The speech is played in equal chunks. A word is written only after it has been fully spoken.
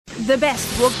The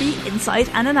best rugby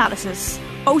insight and analysis.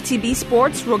 OTB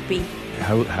Sports Rugby.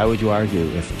 How would you argue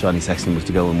if Johnny Sexton was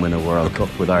to go and win a World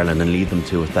Cup with Ireland and lead them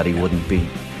to it that he wouldn't be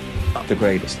the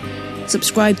greatest?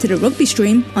 Subscribe to the rugby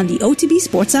stream on the OTB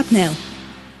Sports app now.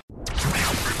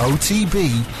 OTB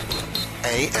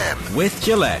AM. With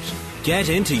Gillette. Get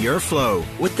into your flow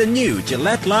with the new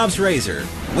Gillette Labs Razor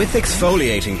with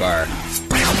exfoliating bar.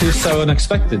 It was so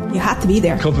unexpected. You had to be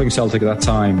there. Covering Celtic at that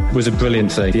time was a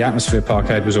brilliant thing. The atmosphere at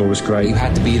Parkhead was always great. You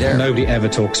had to be there. Nobody ever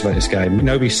talks about this game.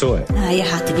 Nobody saw it. You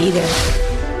had to be there.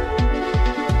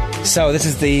 So this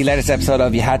is the latest episode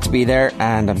of You Had to Be There,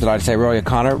 and I'm delighted to say Rory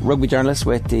O'Connor, rugby journalist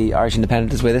with the Irish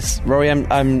Independent, is with us. Rory, I'm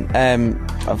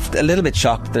a little bit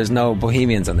shocked there's no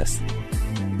Bohemians on this.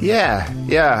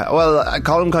 Yeah. Well,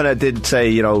 Colin kind of did say,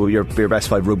 you know, your best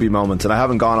 5 rugby moments, and I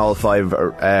haven't gone all 5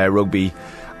 rugby.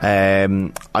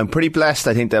 I'm pretty blessed.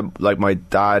 I think that, like, my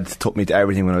dad took me to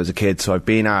everything when I was a kid, so I've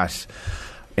been at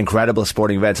incredible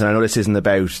sporting events, and I know this isn't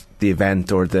about the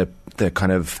event or the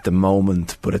kind of the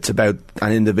moment, but it's about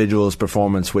an individual's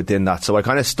performance within that. So I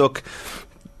kind of stuck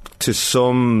to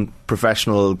some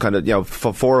professional kind of, you know,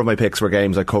 4 of my picks were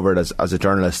games I covered as a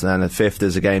journalist, and then a 5th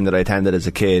is a game that I attended as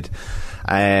a kid.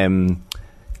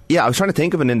 Yeah, I was trying to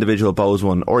think of an individual Bohs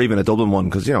one or even a Dublin one,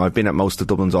 because, you know, I've been at most of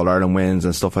Dublin's All-Ireland wins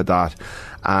and stuff like that,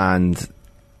 and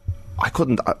I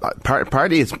couldn't.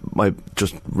 Partly it's my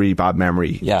just really bad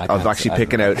memory of actually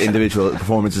picking out individual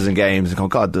performances in games and going,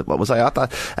 God, what was I at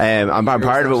that? And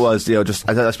part of it was, you know, just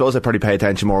I suppose I probably pay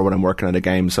attention more when I'm working at a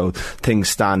game, so things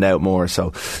stand out more.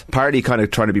 So partly kind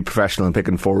of trying to be professional and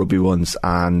picking 4 rugby ones,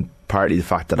 and partly the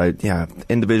fact that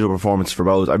individual performance for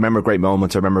both. I remember great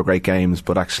moments, I remember great games,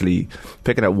 but actually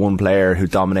picking out one player who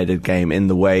dominated the game in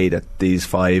the way that these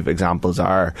 5 examples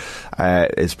are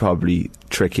is probably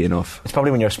tricky enough. It's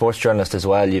probably when you're a sports journalist as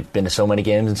well, you've been to so many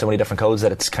games and so many different codes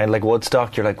that it's kind of like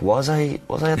Woodstock. You're like, was I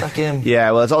at that game?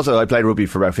 Yeah, well, it's also, I played rugby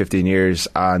for about 15 years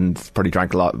and probably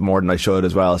drank a lot more than I should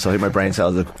as well, so I think my brain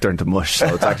cells have turned to mush. So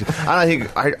it's actually, and I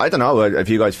think I don't know if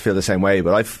you guys feel the same way,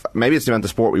 but maybe it's the amount of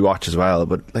sport we watch as well,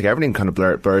 but like everything kind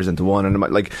of blurs into one. And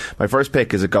my first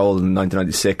pick is a goal in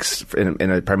 1996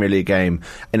 in a Premier League game,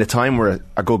 in a time where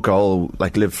a good goal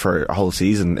like lived for a whole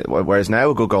season, whereas now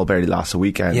a good goal barely lasts a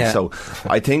weekend. So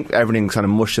I think everything kind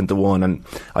of mushed into one. And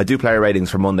I do player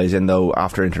ratings for Mondays in though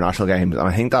after international games, and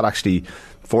I think that actually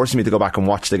forces me to go back and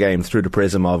watch the game through the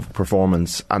prism of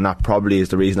performance, and that probably is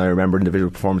the reason I remember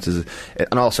individual performances.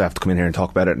 And also I have to come in here and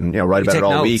talk about it and, you know, write about it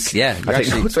all week. Yeah, I take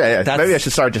notes. Maybe I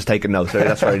should start just taking notes.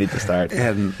 That's where I need to start.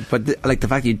 But the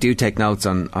fact you do take notes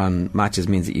on matches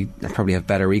means that you probably have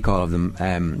better recall of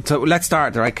them. So let's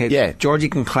start, right? Okay. Yeah. Georgie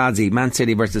Concladsey, Man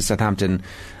City versus Southampton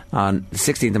on the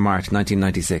 16th of March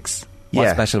 1996.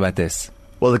 What's special about this?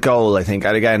 Well, the goal, I think,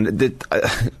 and again,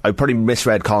 I probably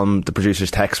misread Colin, the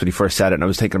producer's text, when he first said it, and I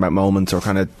was thinking about moments or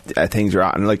kind of things you're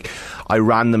at, and like, I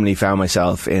randomly found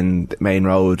myself in Main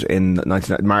Road in March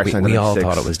 1996. We all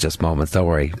thought it was just moments, don't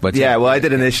worry. But yeah, well, I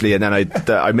did initially, and then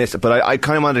I missed it, but I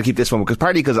kind of wanted to keep this one,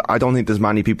 partly because I don't think there's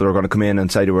many people who are going to come in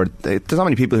and say there's not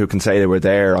many people who can say they were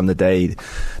there on the day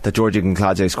that Georgie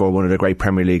Concladsey scored one of the great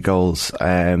Premier League goals,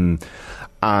 and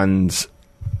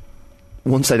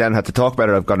once I then had to talk about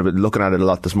it, I've kind of been looking at it a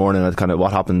lot this morning at kind of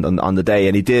what happened on the day,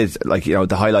 and he did, like, you know,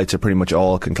 the highlights are pretty much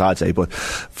all Concladsey, but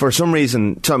for some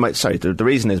reason, the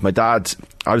reason is my dad,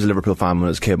 I was a Liverpool fan when I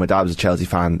was a kid, my dad was a Chelsea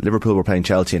fan, Liverpool were playing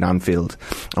Chelsea in Anfield,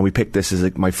 and we picked this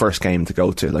as my first game to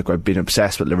go to. Like, I've been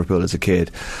obsessed with Liverpool as a kid.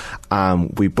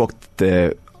 We booked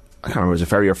I can't remember if it was a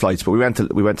ferry or flights, but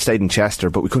we stayed in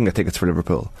Chester, but we couldn't get tickets for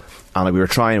Liverpool, and like,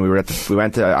 we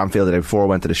went to Anfield the day before,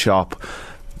 went to the shop,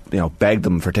 you know, begged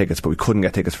them for tickets, but we couldn't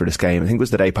get tickets for this game. I think it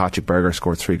was the day Patrick Berger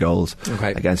scored 3 goals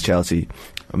against Chelsea.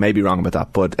 I may be wrong about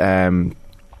that, but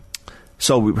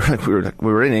so we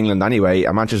were in England anyway,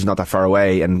 and Manchester's not that far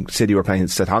away, and City were playing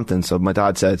Southampton, so my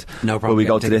dad said, no problem, will we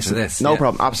go to this? No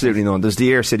problem, absolutely none. There's the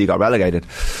year City got relegated,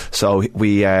 so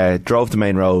we drove to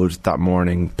Main Road that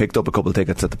morning, picked up a couple of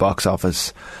tickets at the box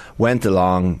office, went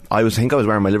along. I think I was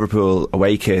wearing my Liverpool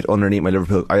away kit underneath my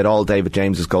Liverpool. I had all David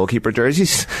James's goalkeeper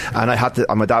jerseys, and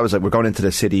my dad was like, we're going into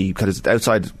the City, because it's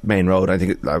outside Main Road. I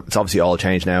think it's obviously all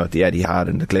changed now at the Etihad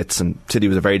and the Glitz, and City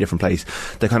was a very different place.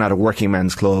 They kind of had a working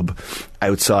men's club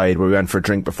outside where we went for a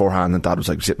drink beforehand, and Dad was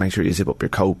like, make sure you zip up your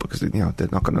coat, because, you know, they're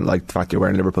not going to like the fact you're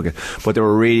wearing a Liverpool kit. But they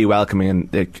were really welcoming,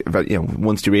 and you know,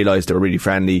 once you realised they were really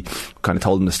friendly, kind of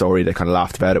told them the story, they kind of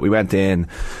laughed about it. We went in,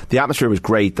 the atmosphere was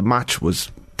great, the match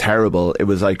was terrible. It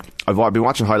was like, I've been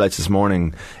watching highlights this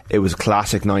morning. It was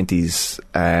classic 90s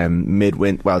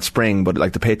mid-winter, well, spring, but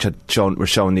like the pitch was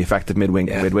showing the effect of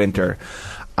midwinter,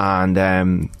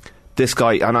 and this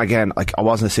guy, and again, like, I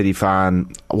wasn't a City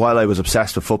fan. While I was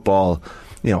obsessed with football,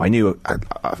 I knew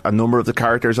a number of the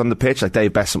characters on the pitch, like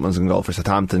Dave Besant was in goal for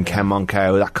Southampton, Ken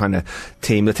Moncow, that kind of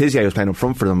team. Itoje was playing up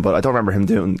front for them, but I don't remember him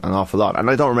doing an awful lot, and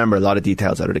I don't remember a lot of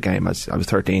details out of the game. I was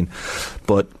 13,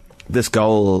 but this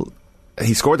goal,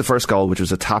 he scored the first goal, which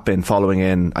was a tap in following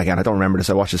in. Again, I don't remember this.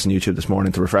 I watched this on YouTube this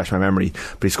morning to refresh my memory,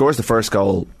 but he scores the first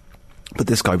goal. But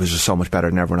this guy was just so much better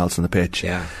than everyone else on the pitch.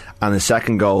 Yeah. And the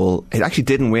second goal, it actually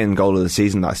didn't win goal of the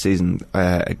season last season.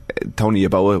 Tony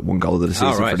Yeboah won goal of the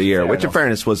season for the year, which in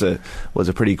fairness was a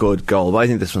pretty good goal. But I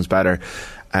think this one's better.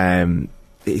 I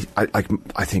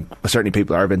think certainly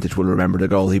people our vintage will remember the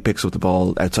goal. He picks up the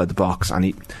ball outside the box,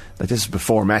 and this is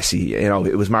before Messi.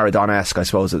 It was Maradona-esque, I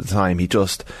suppose, at the time. He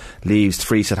just leaves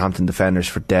 3 Southampton defenders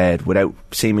for dead without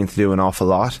seeming to do an awful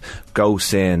lot.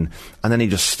 Goes in, and then he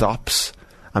just stops.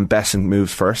 And Besant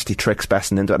moves first. He tricks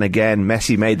Besant into it. And again,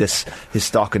 Messi made this his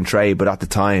stock and trade, but at the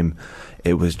time,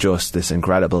 it was just this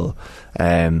incredible,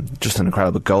 just an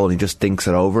incredible goal. He just dinks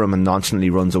it over him and nonchalantly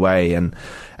runs away. And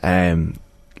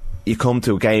you come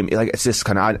to a game, like, it's this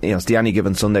kind of, it's the any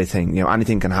given Sunday thing.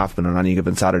 Anything can happen on any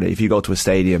given Saturday. If you go to a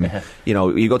stadium, you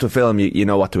go to a film, you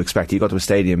know what to expect. You go to a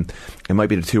stadium, it might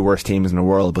be the 2 worst teams in the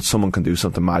world, but someone can do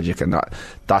something magic, and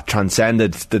that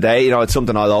transcended the day. It's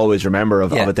something I'll always remember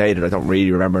of a day that I don't really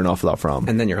remember an awful lot from.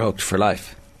 And then you're hooked for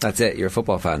life. That's it. You're a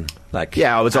football fan.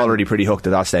 I was already pretty hooked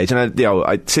at that stage,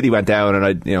 and City went down,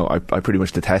 and I pretty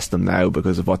much detest them now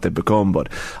because of what they've become. But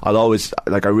I'll always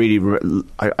I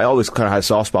always kind of had a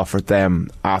soft spot for them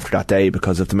after that day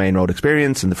because of the main road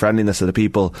experience and the friendliness of the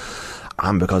people,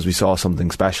 and because we saw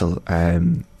something special.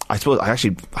 I suppose I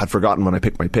actually had forgotten when I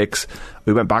picked my picks.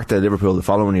 We went back to Liverpool the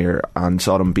following year and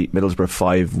saw them beat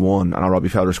Middlesbrough 5-1, and Robbie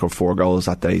Fowler scored 4 goals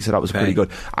that day, so that was pretty good.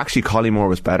 Actually, Collymore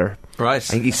was better. Right. I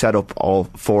think he set up all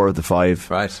 4 of the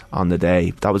 5 on the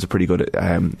day. That was a pretty good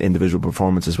individual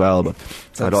performance as well. But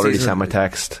I'd already sent my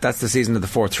text. That's the season of the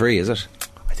 4-3, is it?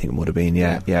 I think it would have been,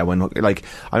 yeah. When I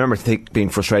remember being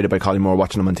frustrated by Collymore,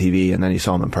 watching him on TV, and then you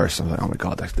saw him in person. I was like, oh my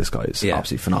god, this guy is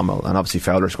absolutely phenomenal. And obviously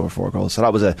Fowler scored 4 goals, so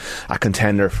that was a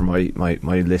contender for my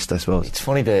list, I suppose. It's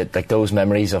funny that those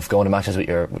memories of going to matches with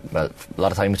a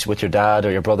lot of times with your dad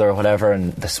or your brother or whatever,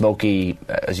 and the smoky,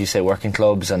 as you say, working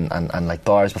clubs and like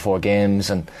bars before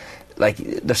games, and like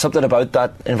there's something about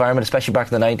that environment, especially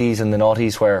back in the 90s and the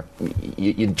noughties, where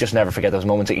you just never forget those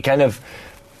moments. It kind of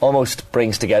almost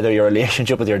brings together your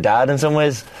relationship with your dad in some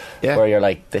ways, where you're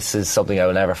like, this is something I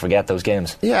will never forget, those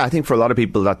games. I think for a lot of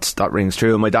people that rings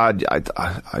true. And my dad,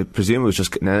 I presume it was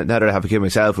just, now that I have a kid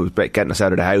myself, it was getting us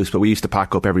out of the house, but we used to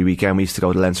pack up every weekend. We used to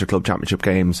go to Leinster Club Championship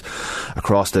games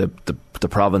across the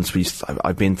province.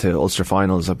 I've been to Ulster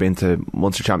finals, I've been to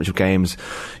Munster Championship games.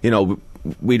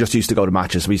 We just used to go to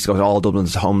matches. We used to go to all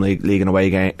Dublin's home and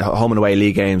away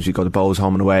league games. We'd go to Bows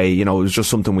home and away. It was just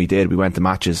something we did. We went to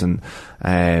matches, and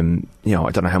I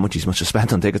don't know how much he must have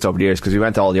spent on tickets over the years, because we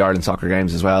went to all the Ireland soccer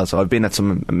games as well. So I've been at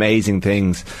some amazing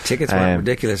things. Tickets weren't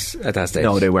ridiculous at that stage.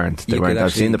 No, they weren't.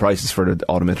 I've seen the prices for the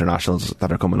autumn internationals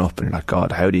that are coming up, and you're like,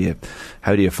 God, how do you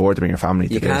afford to bring your family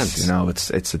to this?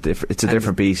 It's a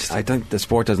different beast. I think the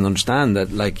sport doesn't understand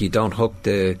that. Like, you don't hook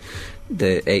the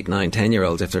 8, 9, 10 year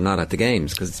olds if they're not at the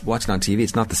games, because watching on TV,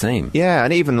 it's not the same. Yeah,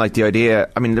 and even like the idea,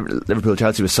 I mean, Liverpool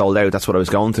Chelsea was sold out, that's what I was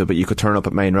going to, but you could turn up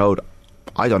at Main Road.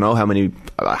 I don't know how many,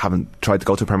 I haven't tried to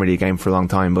go to a Premier League game for a long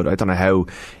time, but I don't know how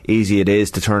easy it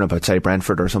is to turn up at, say,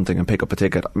 Brentford or something and pick up a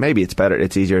ticket. Maybe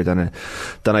it's easier than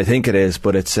I think it is,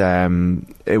 but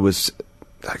it was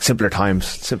like simpler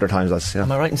times. That's,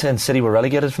 Am I right in saying City were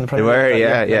relegated from the Premier League? They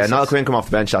were, yeah. Niall Quinn come off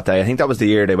the bench that day. I think that was the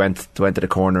year they went to the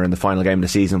corner in the final game of the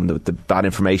season when the bad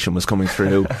information was coming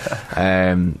through.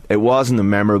 It wasn't a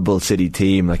memorable City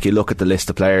team. Like, you look at the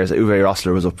list of players, Uwe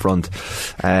Rosler was up front,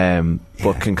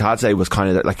 but Kinkadze was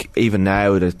kind of like, even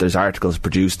now there's articles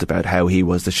produced about how he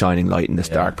was the shining light in this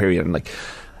dark period, and like,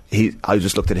 I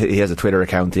just looked at he has a Twitter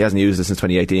account. He hasn't used it since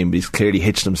 2018, but he's clearly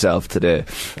hitched himself to the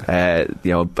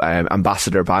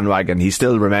ambassador bandwagon. He's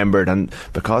still remembered, and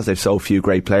because they've so few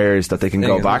great players that they can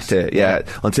go back to,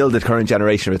 until the current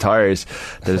generation retires,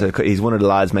 he's one of the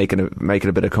lads making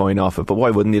a bit of coin off it. But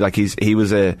why wouldn't he? Like, he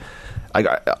was a.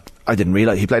 I didn't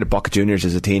realise he played at Boca Juniors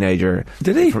as a teenager.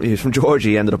 Did he? He was from Georgia.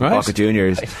 He ended up at Boca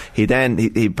Juniors. Right. He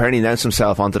apparently announced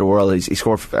himself onto the world. He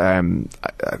scored, I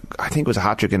think it was a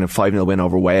hat-trick in a 5-0 win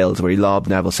over Wales, where he lobbed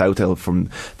Neville Southhill from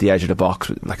the edge of the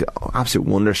box, like an absolute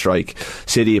wonder strike.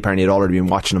 City apparently had already been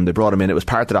watching him. They brought him in. It was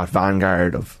part of that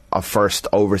vanguard of first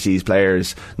overseas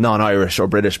players, non-Irish or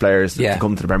British players, to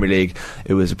come to the Premier League.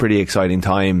 It was a pretty exciting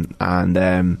time,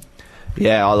 and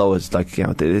although it's like,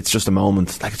 it's just a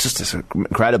moment. Like, it's just this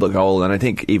incredible goal, and I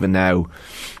think even now,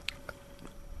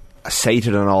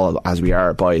 sated and all as we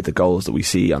are by the goals that we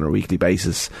see on a weekly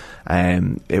basis,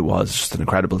 it was just an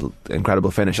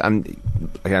incredible finish. And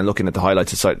again, looking at the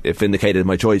highlights, it vindicated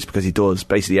my choice, because he does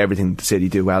basically everything City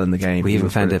do well in the game. We even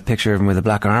found a picture of him with a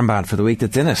black armband for the week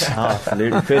that's in it. Oh,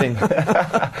 absolutely fitting.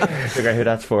 Figure out who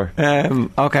that's for.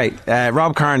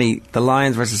 Rob Kearney, the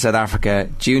Lions versus South Africa,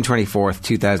 June 24th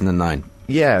 2009.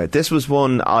 Yeah, this was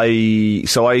one I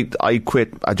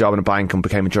quit a job in a bank and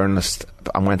became a journalist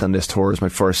and went on this tour as my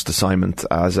first assignment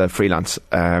as a freelance.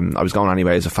 I was going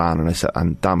anyway as a fan,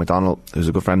 and Dan McDonald, who's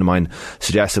a good friend of mine,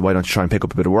 suggested, why don't you try and pick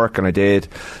up a bit of work, and I did.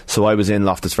 So I was in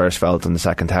Loftus Versfeld on the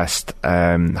second test,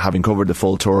 having covered the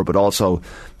full tour, but also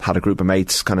had a group of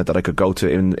mates kind of that I could go to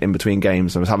in between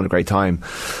games. I was having a great time,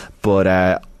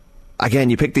 but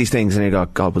again, you pick these things and you go,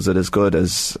 God, was it as good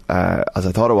as I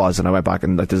thought it was? And I went back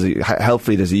and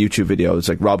helpfully there's a YouTube video. It's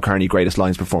like Rob Kearney greatest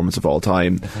Lions performance of all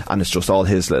time, and it's just all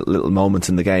his little moments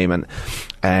in the game.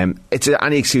 And it's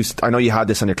any excuse. I know you had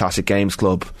this on your Classic Games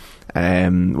Club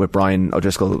with Brian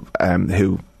O'Driscoll,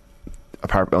 who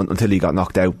until he got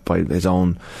knocked out by his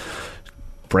own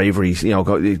bravery,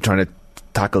 trying to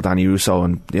tackle Danny Russo,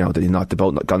 and they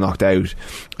both got knocked out.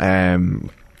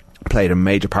 Played a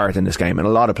major part in this game, and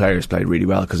a lot of players played really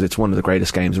well, because it's one of the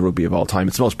greatest games of rugby of all time.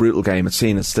 It's the most brutal game. It's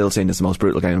still seen as the most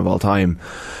brutal game of all time.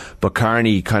 But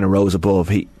Kearney kind of rose above.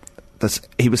 He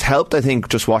was helped, I think,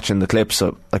 just watching the clips.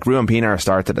 So, like, Ruan Pinar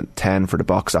started at 10 for the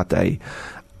Box that day,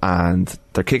 and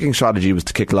their kicking strategy was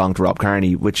to kick long to Rob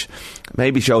Kearney, which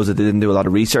maybe shows that they didn't do a lot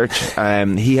of research.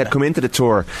 He had come into the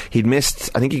tour, he'd missed,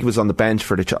 I think he was on the bench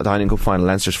for the Heineken Cup final,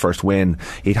 Leinster's first win.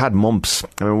 He'd had mumps.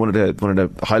 I mean, one of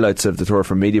the highlights of the tour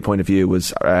from a media point of view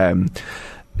was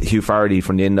Hugh Faraday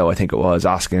from the Indo, I think it was,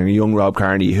 asking a young Rob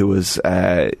Kearney, who was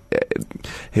a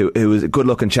good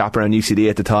looking chap around UCD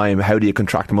at the time, how do you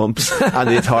contract mumps? And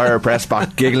the entire press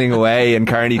back giggling away, and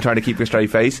Kearney trying to keep a straight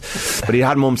face. But he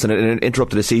had mumps, and it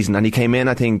interrupted the season, and he came in,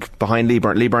 I think, behind Lee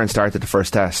Byrne. Lee Byrne started the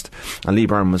first test, and Lee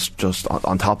Byrne was just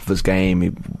on top of his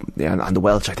game. And the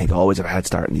Welsh, I think, always have a head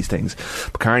start in these things.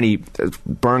 But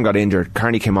Byrne got injured.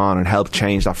 Kearney came on and helped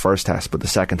change that first test, but the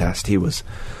second test he was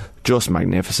just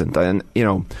magnificent. And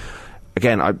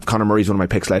again, Conor Murray's one of my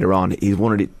picks later on. He's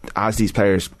one of the, as these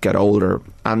players get older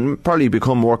and probably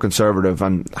become more conservative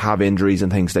and have injuries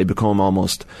and things, they become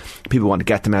almost, people want to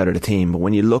get them out of the team. But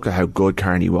when you look at how good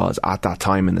Kearney was at that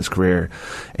time in his career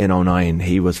in 2009,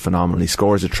 he was phenomenal. He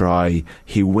scores a try,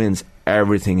 he wins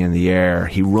everything in the air,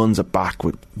 he runs it back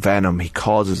with venom, he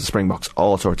causes the Springboks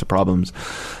all sorts of problems.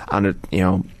 And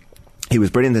he was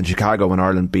brilliant in Chicago when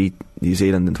Ireland beat New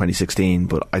Zealand in 2016,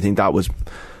 but I think that was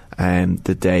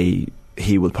the day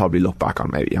he will probably look back on.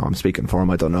 Maybe I'm speaking for him,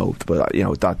 I don't know, but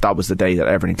that was the day that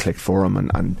everything clicked for him,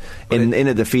 and in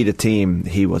a defeated team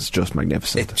he was just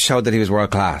magnificent. It showed that he was world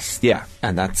class. Yeah,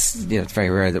 and that's it's very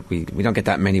rare that we don't get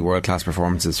that many world class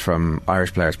performances from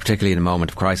Irish players, particularly in a moment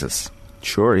of crisis.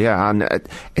 Sure, yeah, and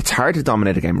it's hard to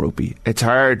dominate a game of rugby. It's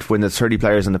hard when there's 30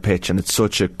 players on the pitch and it's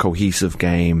such a cohesive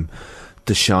game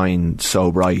to shine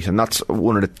so bright. And that's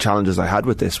one of the challenges I had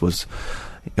with this was,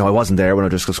 I wasn't there when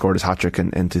O'Driscoll scored his hat-trick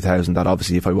in 2000. That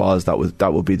obviously, if I was, that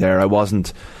would be there. I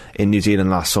wasn't in New Zealand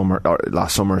last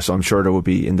summer, so I'm sure there would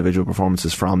be individual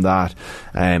performances from that.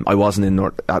 I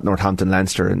wasn't at Northampton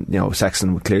Leinster, and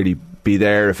Sexton would clearly be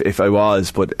there if I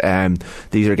was, but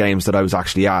these are games that I was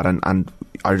actually at, and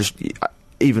I just,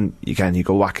 even you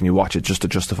go back and you watch it just to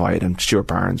justify it, and Stuart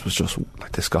Barnes was just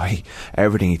like, this guy,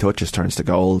 everything he touches turns to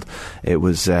gold. It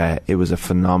was a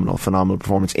phenomenal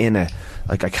performance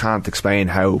I can't explain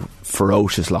how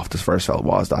ferocious Loftus Versfeld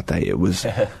was that day. It was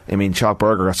I mean, Chalk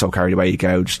Berger got so carried away he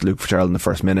gouged Luke Fitzgerald in the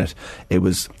first minute. It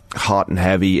was hot and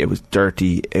heavy, it was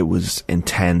dirty, it was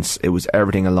intense, it was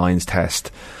everything a Lions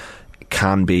test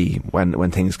can be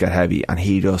when things get heavy. And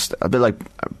he just, a bit like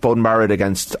Bowden Barrett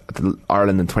against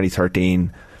Ireland in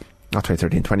 2016,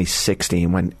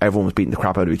 when everyone was beating the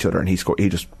crap out of each other, and he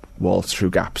just waltzed through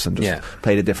gaps and just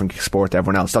played a different sport to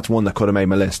everyone else. That's one that could have made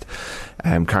my list.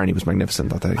 Kearney was magnificent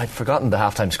that day. I'd forgotten the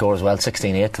halftime score as well,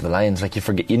 16-8 to the Lions. Like,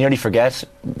 you nearly forget,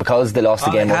 because they lost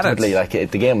the game ultimately. Like, the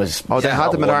game was, they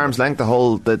had them at arm's length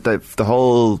the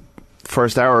whole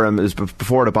first hour. It was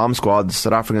before the bomb squad.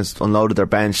 South Africans unloaded their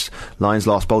bench. Lions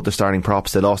lost both their starting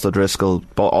props. They lost O'Driscoll,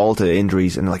 all to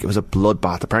injuries, and it was a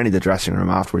bloodbath. Apparently the dressing room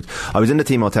afterwards, I was in the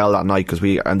team hotel that night, because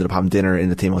we ended up having dinner in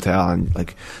the team hotel, and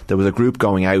there was a group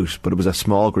going out, but it was a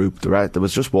small group. There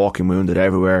was just walking wounded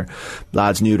everywhere.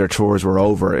 Lads knew their tours were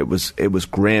over. It was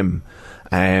grim,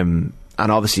 and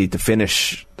obviously the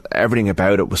finish, everything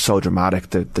about it was so dramatic.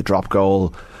 The drop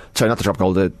goal, sorry, not the drop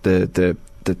goal, the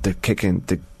kicking,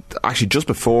 actually just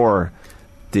before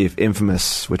the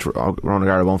infamous, which Ron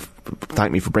O'Gara won't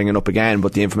thank me for bringing up again,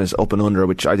 but the infamous up and under,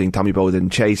 which I think Tommy Bowe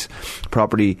didn't chase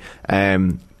properly.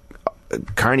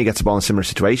 Carney gets the ball in a similar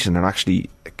situation and actually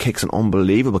kicks an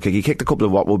unbelievable kick. He kicked a couple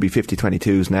of what will be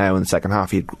 50-22s now in the second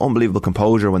half. He had unbelievable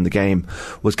composure when the game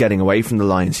was getting away from the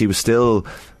lines. He was still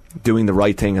doing the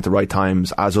right thing at the right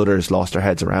times as others lost their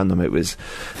heads around them. It was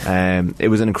an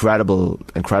incredible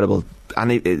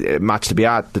and match to be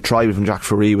at. The try from Jack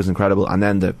Fourie was incredible, and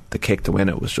then the kick to win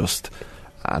it was just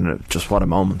what a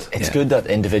moment. It's good that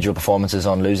individual performances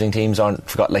on losing teams aren't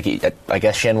forgotten. Like, I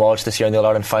guess Shane Walsh this year in the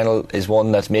All-Ireland final is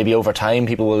one that maybe over time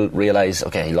people will realise,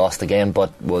 okay, he lost the game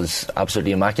but was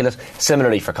absolutely immaculate.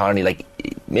 Similarly for Carney, like,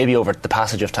 maybe over the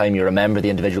passage of time you remember the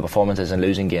individual performances in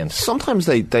losing games. Sometimes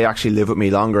they actually live with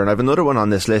me longer, and I have another one on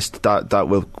this list that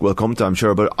will come to, I'm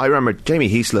sure, but I remember Jamie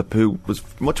Heaslip, who was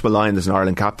much maligned as an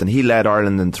Ireland captain. He led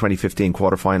Ireland in the 2015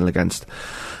 quarter-final against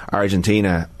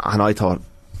Argentina, and I thought,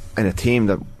 in a team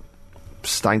that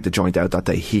stank the joint out that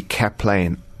day, he kept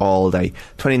playing all day.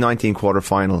 2019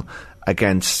 quarter-final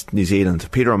against New Zealand,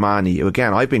 Peter O'Mahony, who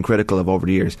again I've been critical of over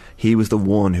the years, he was the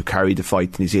one who carried the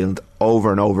fight to New Zealand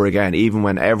over and over again. Even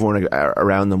when everyone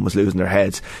around them was losing their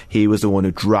heads, he was the one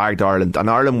who dragged Ireland, and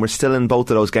Ireland were still in both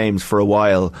of those games for a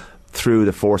while through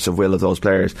the force of will of those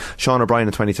players. Sean O'Brien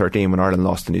in 2013 when Ireland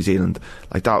lost to New Zealand,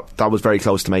 like that was very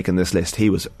close to making this list. He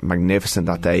was magnificent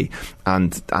that day,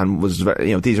 and was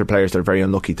very, these are players that are very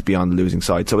unlucky to be on the losing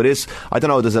side. So it is, I don't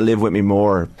know, does it live with me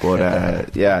more,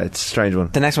 but yeah, it's a strange one.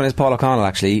 The next one is Paul O'Connell,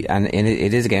 actually, and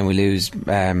it is a game we lose.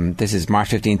 This is March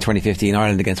 15, 2015,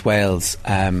 Ireland against Wales.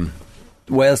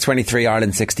 Wales 23,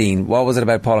 Ireland 16. What was it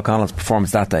about Paul O'Connell's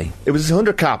performance that day? It was his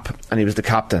 100 cap, and he was the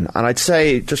captain, and I'd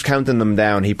say, just counting them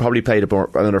down, he probably played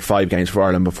another 5 games for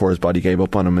Ireland before his body gave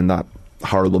up on him in that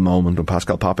horrible moment when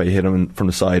Pascal Pape hit him from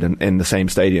the side in the same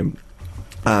stadium.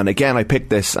 And again, I picked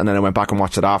this and then I went back and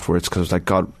watched it afterwards, because I was like,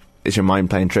 God, is your mind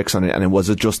playing tricks on it? And it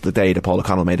was just the day that Paul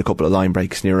O'Connell made a couple of line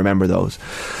breaks, and you remember those.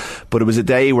 But it was a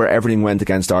day where everything went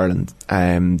against Ireland.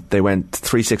 They went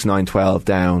 3-6-9-12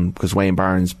 down because Wayne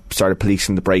Barnes started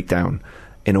policing the breakdown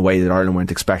in a way that Ireland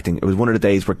weren't expecting. It was one of the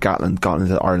days where Gatland got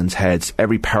into Ireland's heads.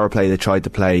 Every power play they tried to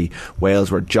play,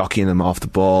 Wales were jockeying them off the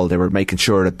ball. They were making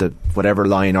sure that whatever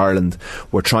line Ireland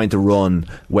were trying to run,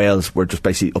 Wales were just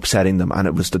basically upsetting them. And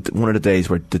it was one of the days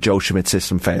where the Joe Schmidt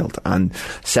system failed. And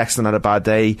Sexton had a bad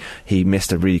day. He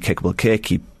missed a really kickable kick.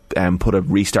 He put a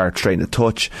restart straight in the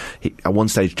touch. At one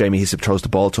stage, Jamie Heaslip throws the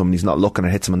ball to him and he's not looking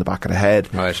and hits him in the back of the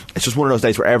head. Right. It's just one of those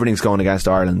days where everything's going against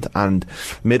Ireland, and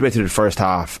midway through the first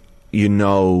half you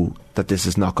know that this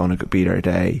is not going to be their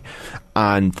day,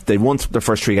 and they won their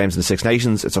first 3 games in the Six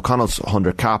Nations. It's O'Connell's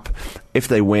 100 cap. If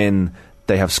they win,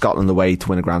 they have Scotland away to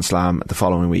win a Grand Slam the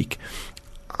following week,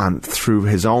 and through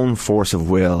his own force of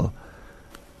will,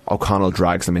 O'Connell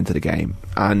drags them into the game.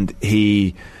 And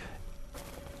he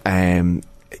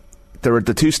there were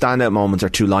the 2 standout moments, or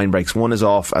 2 line breaks. One is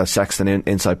off a Sexton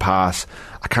inside pass.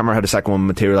 I can't remember how the second one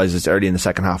materialises early in the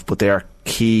second half, but they are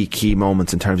key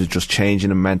moments in terms of just changing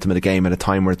the momentum of the game at a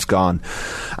time where it's gone.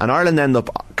 And Ireland end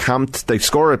up camped. They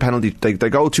score a penalty. They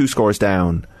go 2 scores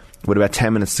down with about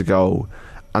 10 minutes to go,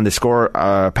 and they score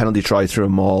a penalty try through a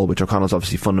maul, which O'Connell's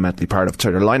obviously fundamentally part of.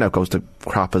 So their line-out goes to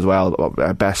crap as well.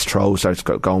 Best throw starts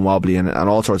going wobbly, and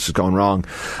all sorts is going wrong.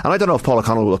 And I don't know if Paul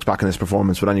O'Connell looks back on this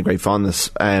performance with any great fondness,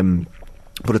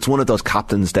 but it's one of those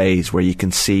captain's days where you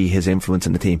can see his influence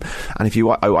in the team. And if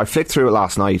I flicked through it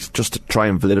last night just to try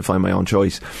and validify my own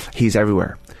choice. He's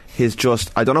everywhere. He's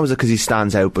just, I don't know, is it because he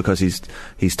stands out because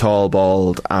he's tall,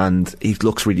 bald, and he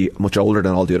looks really much older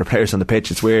than all the other players on the pitch.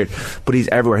 It's weird, but he's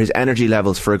everywhere. His energy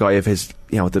levels for a guy of his,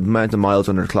 the amount of miles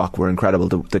under the clock were incredible.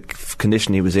 The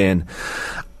condition he was in.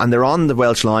 And they're on the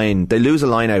Welsh line. They lose a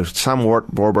line out. Sam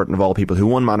Warburton, of all people, who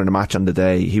won man of the match on the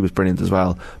day, he was brilliant as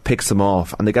well, picks them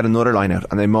off, and they get another line out,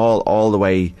 and they maul all the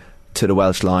way to the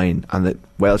Welsh line, and the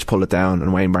Welsh pull it down,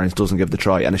 and Wayne Barnes doesn't give the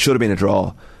try, and it should have been a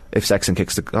draw if Sexton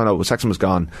kicks Sexton was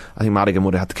gone. I think Madigan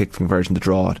would have had to kick the conversion to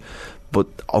draw it. But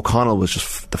O'Connell was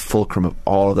just the fulcrum of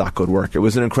all of that good work. It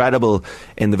was an incredible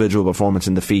individual performance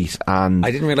in defeat, and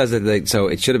I didn't realise that. So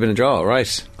it should have been a draw,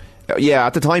 right? Yeah,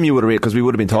 at the time you would have, because we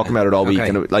would have been talking about it all week,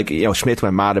 and it, Schmidt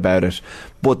went mad about it,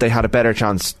 but they had a better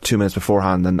chance 2 minutes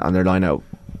beforehand, and their line out,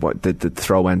 the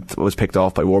throw was picked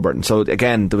off by Warburton. So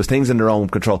again, there was things in their own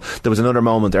control. There was another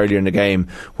moment earlier in the game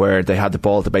where they had the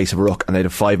ball at the base of a ruck and they had a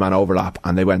 5-man overlap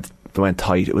and they went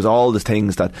tight. It was all the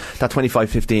things that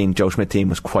 25-15 Joe Schmidt team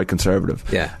was quite conservative.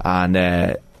 Yeah. And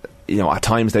at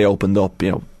times they opened up.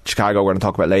 Chicago, we're going to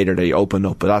talk about later, they opened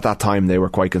up, but at that time they were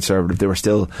quite conservative. They were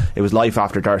still, it was life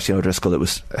after Darcy O'Driscoll. It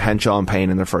was Henshaw and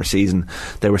Payne in their first season.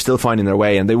 They were still finding their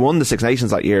way, and they won the Six Nations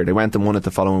that year. They went and won it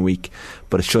the following week,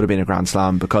 but it should have been a Grand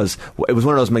Slam, because it was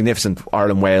one of those magnificent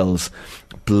Ireland-Wales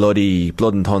blood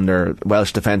and thunder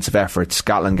Welsh defensive efforts.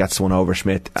 Scotland gets one over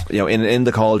Schmidt, in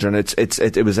the cauldron.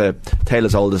 It was a tale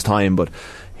as old as time, but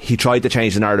he tried to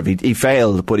change the narrative. He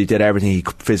failed, but he did everything he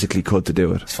physically could to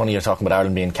do it. It's funny you're talking about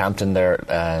Ireland being camped in there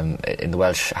in the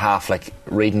Welsh half. Like,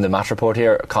 reading the match report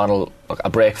here, O'Connell, a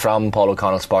break from Paul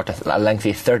O'Connell's spot, a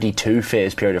lengthy 32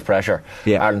 phase period of pressure.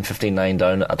 Yeah. Ireland 15-9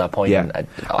 down at that point, and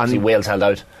obviously Wales held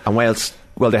out. And Wales,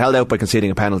 well, they held out by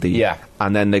conceding a penalty,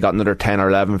 and then they got another 10 or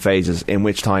 11 phases, in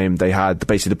which time they had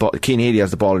basically the ball. Cian Healy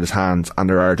has the ball in his hands, and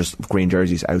there are just green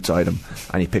jerseys outside him,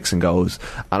 and he picks and goes.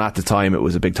 And at the time, it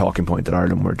was a big talking point that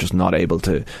Ireland were just not able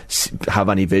to have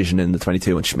any vision in the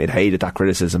 22, and Schmidt hated that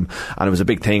criticism, and it was a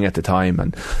big thing at the time.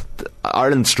 And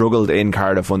Ireland struggled in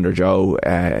Cardiff under Joe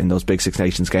in those big Six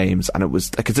Nations games, and it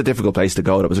was like, it's a difficult place to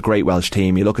go. It was a great Welsh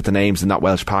team. You look at the names in that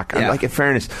Welsh pack, and like, in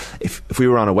fairness, if we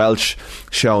were on a Welsh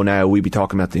show now, we'd be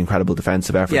talking about the incredible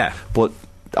defensive effort, but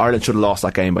Ireland should have lost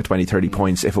that game by 20-30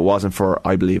 points if it wasn't for,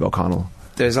 I believe, O'Connell.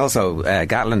 There's also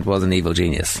Gatland was an evil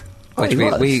genius, which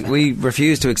we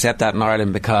refuse to accept that in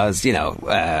Ireland, because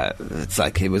it's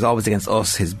like it was always against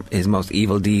us. His most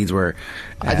evil deeds were.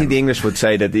 I think the English would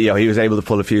say that he was able to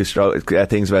pull a few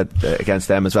things against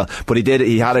them as well. But he did.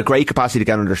 He had a great capacity to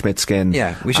get under Schmidt's skin.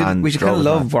 Yeah, we should kind of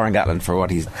love Warren Gatland for what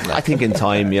he's. I think in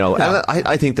time,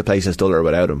 I think the place is duller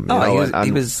without him.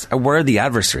 He was a worthy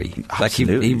adversary. Like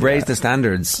he raised the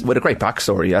standards with a great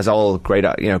backstory, as all great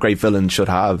villains should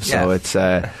have. So it's.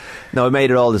 No, it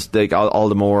made it all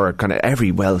the more kind of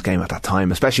every Wales game at that time,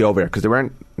 especially over there, because they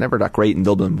weren't never that great in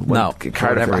Dublin.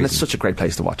 Cardiff, and it's such a great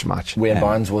place to watch a match. Wayne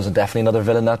Barnes was definitely another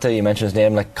villain that day. You mentioned his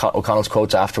name, like O'Connell's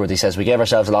quotes afterwards. He says, "We gave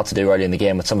ourselves a lot to do early in the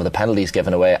game with some of the penalties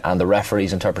given away and the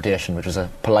referee's interpretation," which was a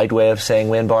polite way of saying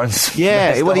Wayne Barnes.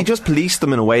 Yeah, well, he just policed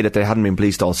them in a way that they hadn't been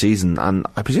policed all season, and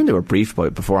I presume they were briefed about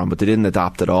it beforehand, but they didn't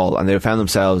adapt at all, and they found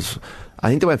themselves. I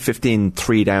think they went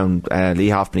 15-3 down. Lee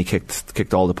Halfpenny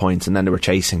kicked all the points, and then they were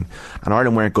chasing. And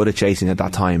Ireland weren't good at chasing at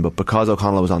that time, but because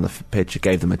O'Connell was on the pitch, it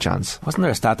gave them a chance. Wasn't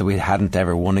there a stat that we hadn't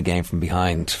ever won a game from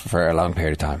behind for a long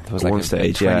period of time? It was like one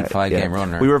stage, a 25-game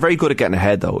run. We were very good at getting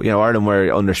ahead, though. Ireland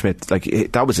were under Schmidt.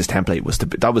 That was his template.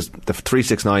 That was the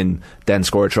 3-6-9, then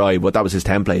score a try, but that was his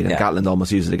template, and Gatland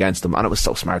almost used it against them. And it was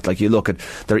so smart. Like, you look at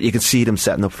you could see them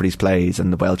setting up for these plays,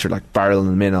 and the Welsh are like barreling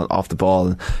them in off the ball,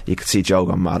 and you could see Joe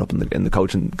going mad up in the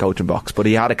coaching box. But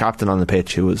he had a captain on the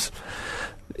pitch who was,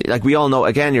 like, we all know,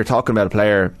 again, you're talking about a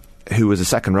player who was a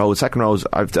second row. Second rows,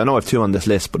 I know I've two on this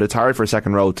list, but it's hard for a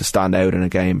second row to stand out in a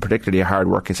game, particularly a hard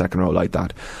working second row like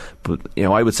that. But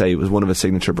I would say it was one of his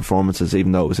signature performances,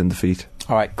 even though it was in defeat.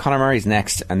 Alright, Conor Murray's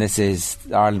next, and this is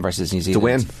Ireland versus New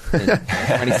Zealand to win in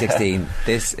 2016.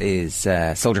 This is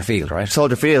Soldier Field, right?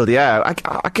 Soldier Field, yeah.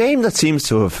 A game that seems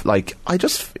to have, like, I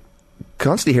just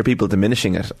constantly hear people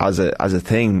diminishing it as a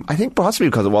thing. I think possibly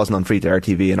because it wasn't on free to air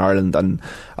TV in Ireland, and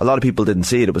a lot of people didn't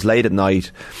see it. It was late at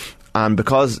night, and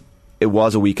because it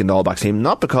was a weakened All Blacks team,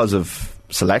 not because of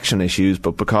selection issues,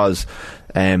 but because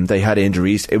they had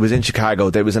injuries. It was in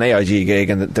Chicago. There was an AIG gig,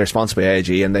 and they're sponsored by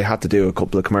AIG, and they had to do a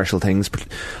couple of commercial things.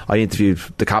 I interviewed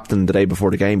the captain the day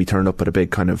before the game. He turned up at a big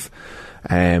kind of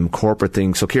corporate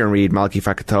thing. So Kieran Reid, Malky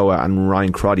Fakatoa and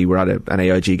Ryan Crotty were at an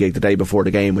AIG gig the day before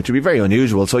the game, which would be very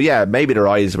unusual. So yeah, maybe their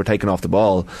eyes were taken off the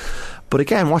ball, but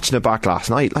again, watching it back last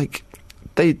night, like,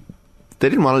 they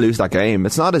didn't want to lose that game.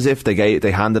 It's not as if they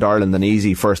handed Ireland an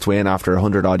easy first win after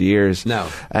 100 odd years. No.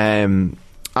 And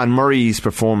Murray's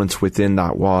performance within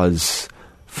that was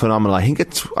phenomenal.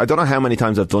 I don't know how many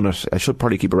times I've done it. I should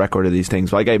probably keep a record of these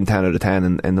things, but I gave him 10 out of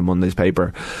 10 in the Monday's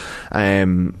paper.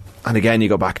 And again, you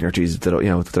go back and you're, Jesus, did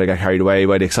I get carried away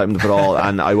by the excitement of it all?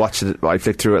 And I watched it, I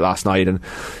flicked through it last night, and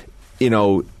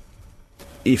you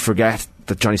forget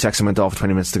that Johnny Sexton went off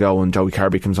 20 minutes to go and Joey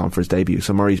Carbery comes on for his debut.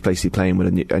 So Murray's basically playing with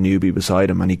a newbie beside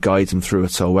him, and he guides him through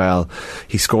it so well.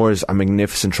 He scores a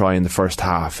magnificent try in the first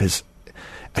half.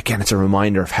 Again, it's a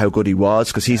reminder of how good he was,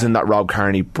 because he's in that Rob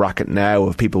Kearney bracket now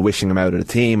of people wishing him out of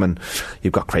the team, and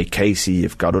you've got Craig Casey,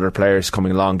 you've got other players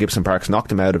coming along. Gibson Parks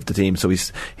knocked him out of the team, so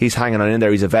he's hanging on in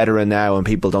there. He's a veteran now, and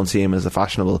people don't see him as a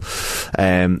fashionable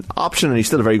option, and he's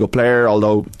still a very good player,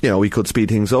 although he could speed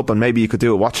things up, and maybe you could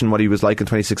do it watching what he was like in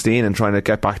 2016 and trying to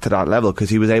get back to that level, because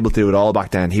he was able to do it all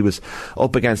back then. He was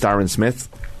up against Aaron Smith,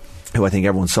 who I think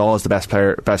everyone saw as the best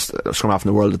scrum half in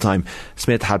the world at the time.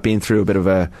 Smith had been through a bit of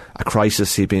a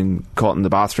crisis. He'd been caught in the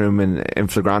bathroom in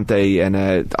flagrante and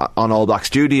on All Blacks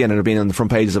duty, and it had been on the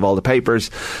front pages of all the papers,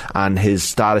 and his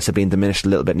status had been diminished a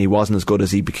little bit, and he wasn't as good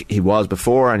as he was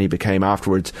before, and he became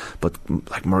afterwards. But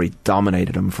like, Murray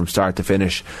dominated him from start to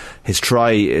finish. His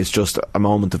try is just a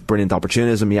moment of brilliant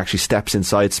opportunism. He actually steps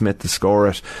inside Smith to score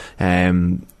it,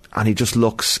 and he just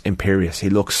looks imperious. He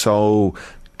looks so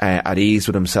at ease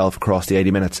with himself across the 80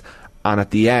 minutes. And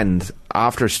at the end,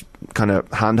 after kind of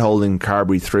hand-holding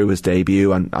Carberry through his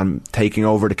debut and taking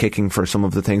over the kicking for some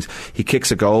of the things, he kicks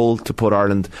a goal to put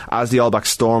Ireland, as the All Blacks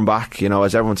storm back,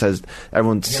 as everyone says,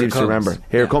 everyone seems to remember.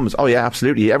 Here it comes. Oh yeah,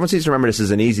 absolutely. Everyone seems to remember this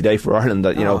is an easy day for Ireland,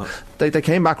 that, they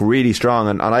came back really strong,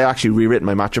 and I actually rewritten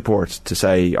my match report to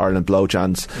say Ireland blow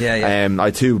chance. I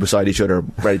too, beside each other,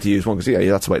 ready to use one,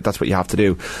 because that's what you have to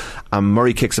do. And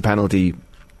Murray kicks a penalty.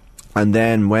 And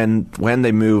then when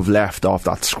they move left off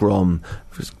that scrum,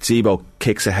 Zebo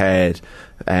kicks ahead.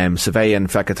 Surveyor and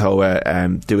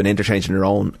Fekitoa do an interchange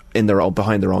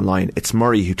behind their own line. It's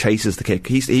Murray who chases the kick.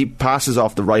 He passes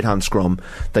off the right hand scrum.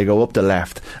 They go up the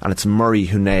left, and it's Murray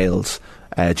who nails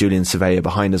Julian Surveyor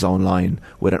behind his own line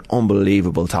with an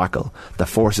unbelievable tackle that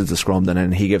forces the scrum. And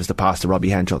then he gives the pass to Robbie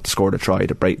Henshaw to score the try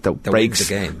that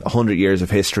breaks 100 years of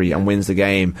history and wins the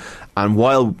game. And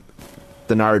while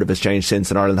the narrative has changed since,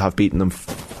 and Ireland have beaten them,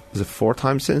 was it 4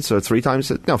 times since, or 3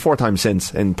 times? No, 4 times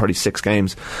since, in probably 6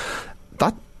 games.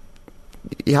 That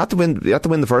you had to win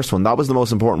the first one. That was the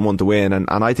most important one to win, and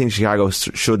I think Chicago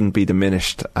shouldn't be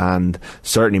diminished, and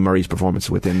certainly Murray's performance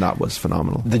within that was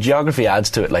phenomenal. The geography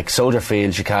adds to it, like Soldier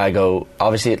Field, Chicago,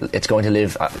 obviously it's going to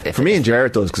live, for me and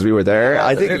Jared does, because we were there.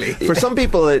 I think for some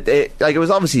people it was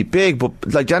obviously big, but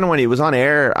like genuinely it was on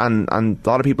air, and a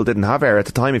lot of people didn't have air at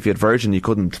the time. If you had Virgin, you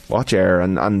couldn't watch air,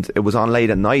 and it was on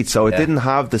late at night, so it didn't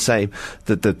have the same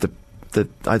the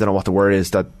I don't know what the word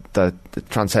is, that the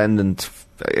transcendent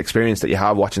experience that you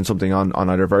have watching something on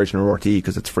either Virgin or RTE,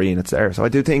 because it's free and it's there. So I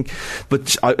do think,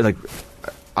 but it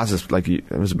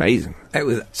was amazing. It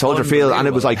was Soldier Field, and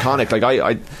it was iconic.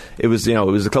 Like it was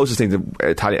the closest thing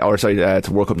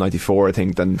to World Cup '94, I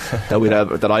think,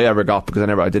 that I ever got, because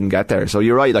I didn't get there. So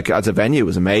you're right. Like, as a venue, it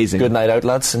was amazing. Good night out,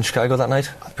 lads, in Chicago that night.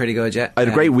 Pretty good, yeah. I had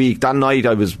a great week that night.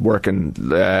 I was working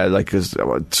because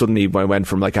suddenly I went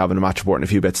from like having a match report and a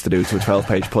few bits to do to a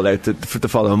 12-page pull out for the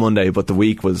following Monday. But the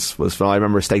week was fun. I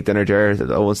remember a steak dinner there at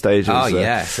one stage.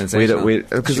 Sensational.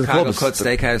 Because the Chicago Cut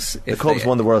Steakhouse. The Cubs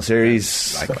won the World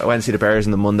Series. I went to see the Bears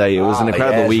on the Monday. It was an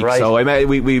incredible week. Right. So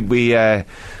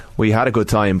we had a good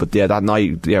time, but that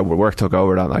night, work took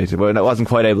over that night. I wasn't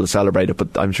quite able to celebrate it,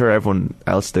 but I'm sure everyone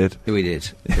else did. We did.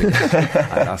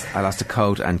 I lost a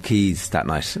coat and keys that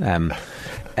night.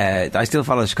 I still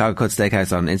follow Chicago Cut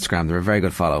Steakhouse on Instagram. They're a very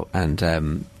good follow, and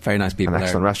very nice people. An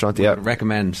excellent restaurant.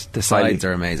 Recommend. The sides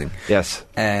are amazing. Yes.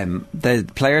 The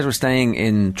players were staying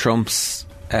in Trump's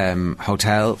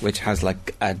hotel, which has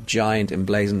like a giant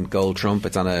emblazoned gold Trump.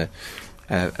 It's on a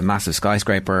massive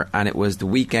skyscraper, and it was the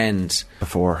weekend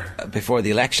before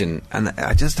the election, and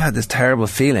I just had this terrible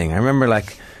feeling. I remember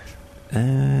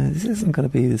this isn't going to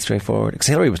be straightforward, because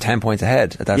Hillary was 10 points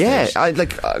ahead at that stage.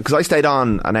 Because I stayed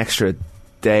on an extra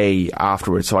day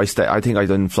afterwards, so I think I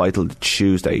didn't fly till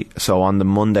Tuesday. So on the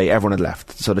Monday, everyone had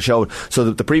left. So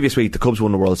the previous week, the Cubs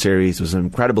won the World Series. It was an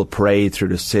incredible parade through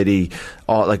the city.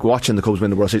 Like watching the Cubs win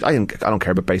the World Series. I don't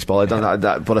care about baseball. I don't know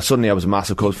that, but suddenly I was a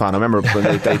massive Cubs fan. I remember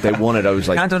when they won it, I was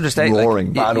like, can't understand,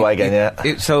 roaring. Bandwagon,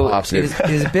 absolutely.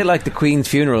 It was a bit like the Queen's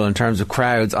funeral in terms of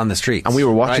crowds on the streets. And we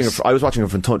were watching it. I was watching it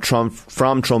from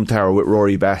Trump Tower with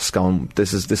Rory Best going,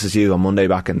 "This is you" on Monday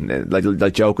back, and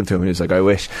like joking to him. He was like, "I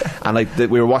wish." And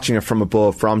we were watching it from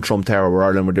above, from Trump Tower, where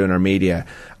Ireland were doing our media,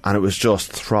 and it was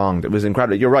just thronged. It was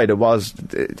incredible. You're right, it was.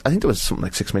 I think there was something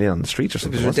like 6 million on the streets or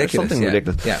something. It was ridiculous. Something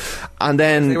ridiculous. Yeah. And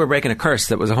then they were breaking a curse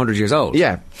that was 100 years old.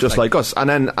 Yeah, just like us. And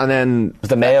then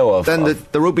the Mayo of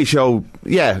the rugby show.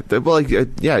 Yeah,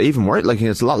 even more. Like,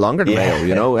 it's a lot longer than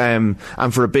Mayo,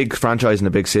 and for a big franchise in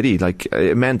a big city, like,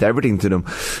 it meant everything to them.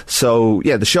 So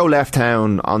the show left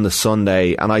town on the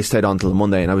Sunday, and I stayed on till the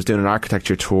Monday, and I was doing an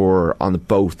architecture tour on the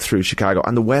boat through Chicago,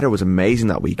 and the weather was amazing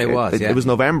that week. It was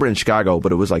November in Chicago,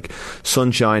 but it was like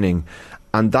sun shining.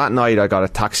 And that night I got a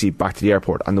taxi back to the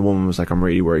airport, and the woman was like, "I'm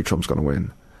really worried Trump's going to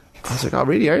win." I was like, "Oh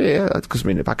really? Are you?" Yeah, because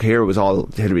back here it was all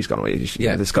Hillary's going to win.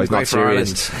 Yeah, this guy's not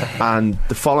serious. And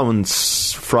the following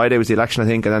Friday was the election, I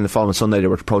think, and then the following Sunday they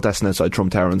were protesting outside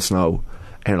Trump Tower in snow.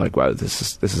 And you're like, wow,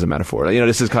 this is a metaphor.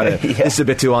 This is kind of this is a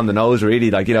bit too on the nose,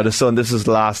 really. Like, the sun. This is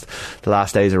the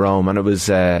last days of Rome, and it was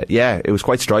it was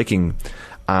quite striking.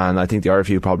 And I think the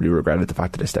RFU probably regretted the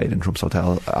fact that they stayed in Trump's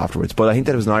Hotel afterwards. But I think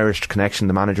that it was an Irish connection.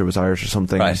 The manager was Irish or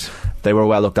something. Right. They were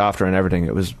well looked after and everything.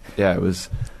 It was.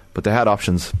 But they had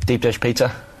options. Deep dish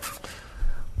pizza.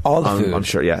 All the food. I'm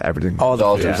sure, everything. All the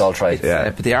food was all tried.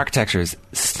 But the architecture is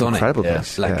stunning. Incredible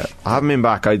place. I haven't been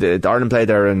back. Ireland played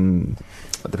there and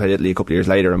they played Italy a couple of years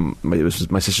later, and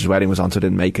my sister's wedding was on, so I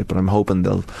didn't make it, but I'm hoping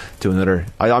they'll do another.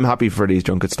 I'm happy for these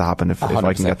junkets to happen if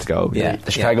I can get to go.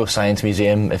 The Chicago Science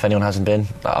Museum, if anyone hasn't been,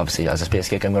 obviously as a space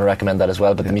geek I'm going to recommend that as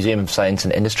well, but the Museum of Science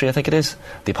and Industry, I think it is,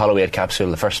 the Apollo 8 capsule,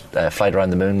 the first flight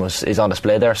around the moon is on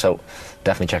display there, so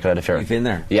definitely check it out if you're... You've been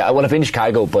there? Yeah, well, I've been to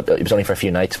Chicago, but it was only for a few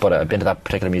nights, but I've been to that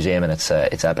particular museum and it's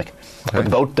epic. Okay.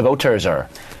 But the boat tours are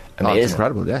amazing. It's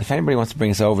incredible, yeah. If anybody wants to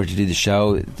bring us over to do the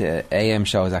show, the AM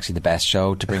show is actually the best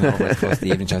show to bring over as opposed to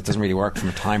the evening show. It doesn't really work from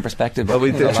a time perspective. Well,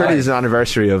 surely there's an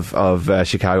anniversary of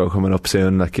Chicago coming up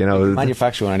soon.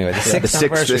 Manufacture one anyway. The sixth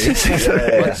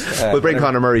anniversary. We'll bring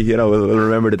Conor Murray. We'll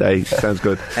remember the day. Sounds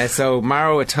good. So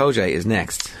Maro Itoje is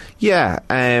next. Yeah.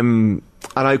 And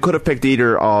I could have picked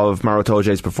either of Maro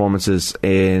Itoje's performances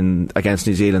against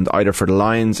New Zealand, either for the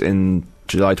Lions in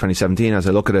July 2017 as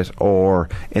I look at it, or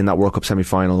in that World Cup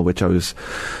semi-final which I was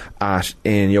at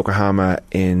in Yokohama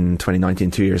in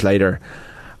 2019, 2 years later.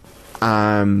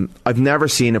 I've never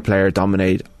seen a player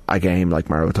dominate a game like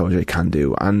Maro Itoje can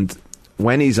do, and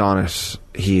when he's on it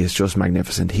he is just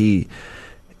magnificent. He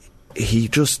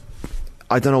just,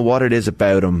 I don't know what it is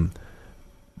about him,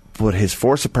 but his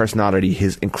force of personality,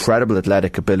 his incredible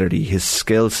athletic ability, his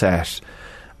skill set,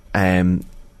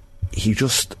 he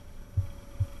just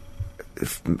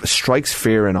strikes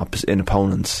fear in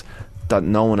opponents that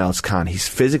no one else can. He's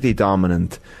physically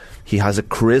dominant. He has a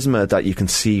charisma that you can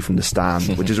see from the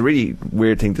stand, which is a really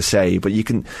weird thing to say, but you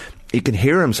can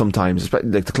hear him sometimes, like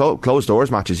the closed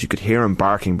doors matches. You could hear him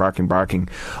barking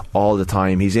all the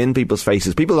time. He's in people's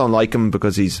faces. People don't like him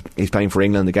because he's playing for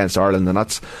England against Ireland, and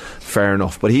that's fair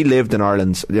enough. But he lived in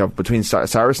Ireland, between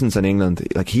Saracens and England.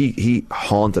 Like he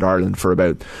haunted Ireland for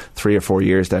about 3 or 4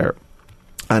 years there.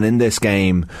 And in this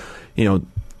game,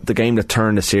 the game that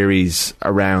turned the series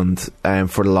around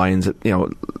for the Lions,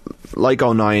 like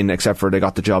 2009, except for they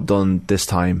got the job done this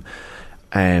time.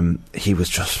 He was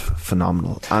just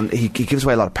phenomenal, and he gives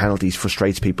away a lot of penalties,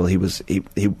 frustrates people. He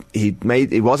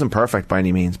wasn't perfect by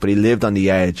any means, but he lived on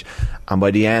the edge, and by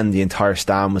the end the entire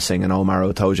stand was singing "Oh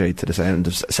Maro Itoje" to the sound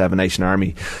of Seven Nation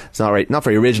Army. It's not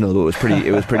very original, but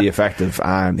it was pretty effective.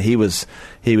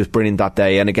 He was brilliant that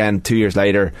day, and again 2 years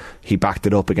later he backed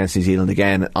it up against New Zealand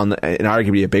again in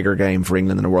arguably a bigger game for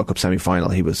England in a World Cup semi-final.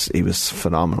 He was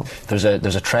phenomenal. There's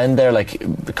a trend there, like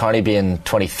Carney being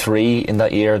 23 in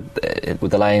that year with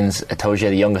the Lions. Itoje,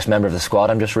 the youngest member of the squad,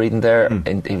 I'm just reading there,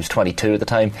 and he was 22 at the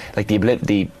time. Like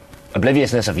the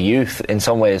obliviousness of youth in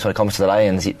some ways when it comes to the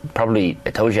Lions. Probably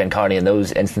Itoje and Carney in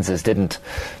those instances didn't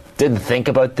think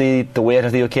about the weight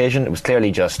of the occasion. It was clearly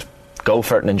just go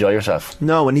for it and enjoy yourself.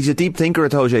 No, and he's a deep thinker,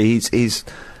 Itoje.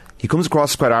 He comes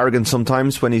across as quite arrogant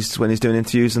sometimes when he's doing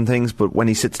interviews and things, but when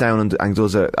he sits down and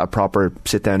does a proper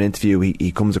sit down interview,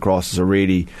 he comes across as a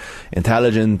really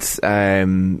intelligent,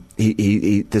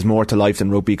 there's more to life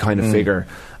than rugby kind of figure.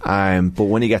 But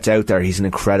when he gets out there, he's an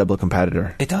incredible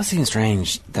competitor. It does seem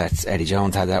strange that Eddie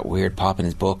Jones had that weird pop in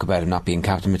his book about him not being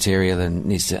captain material and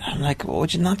needs to. I'm like,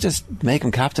 would you not just make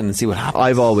him captain and see what happens?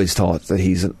 I've always thought that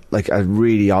he's like a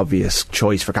really obvious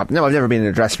choice for captain. No, I've never been in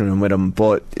a dressing room with him,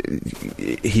 but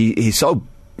he's so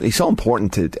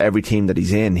important to every team that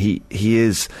he's in. He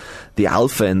is the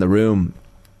alpha in the room.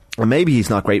 And maybe he's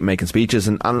not great at making speeches,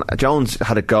 and Jones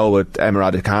had a go at Emma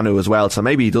Raducanu as well, so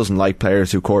maybe he doesn't like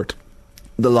players who court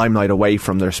the limelight away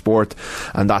from their sport,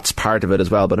 and that's part of it as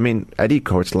well. But I mean, Eddie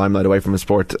courts the limelight away from his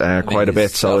sport quite a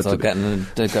bit. So also got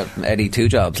Eddie 2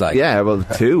 jobs, like yeah, well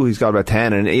 2. He's got about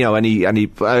 10, and and he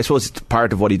I suppose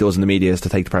part of what he does in the media is to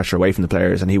take the pressure away from the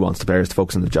players, and he wants the players to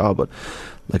focus on the job. But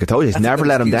like Itoje's never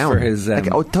let him down.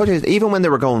 Itoje, even when they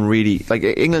were going really, like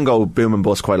England go boom and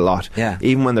bust quite a lot. Yeah.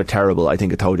 Even when they're terrible, I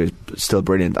think Itoje's still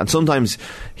brilliant. And sometimes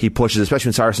he pushes, especially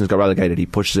when Saracens got relegated, he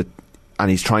pushes it. And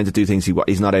he's trying to do things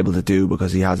he's not able to do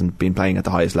because he hasn't been playing at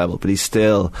the highest level. But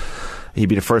he'd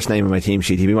be the first name on my team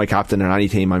sheet. He'd be my captain in any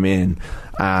team I'm in.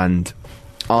 And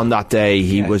on that day,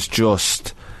 he was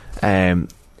just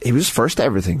first to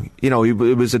everything. It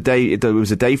was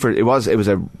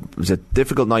a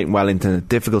difficult night in Wellington, a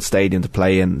difficult stadium to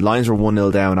play in. Lions were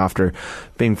 1-0 down after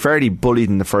being fairly bullied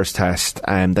in the first test.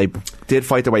 They did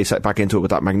fight their way back into it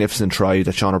with that magnificent try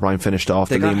that Sean O'Brien finished off.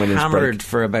 They the got Liam Williams hammered break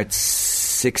for about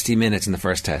 60 minutes in the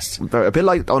first test. A bit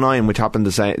like 09, which happened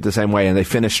the same way, and they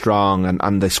finished strong,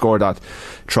 and they scored that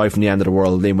try from the end of the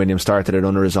world. Liam Williams started it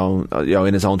under his own,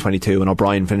 in his own 22, and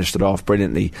O'Brien finished it off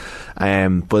brilliantly.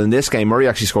 But in this game, Murray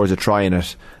actually scores a try in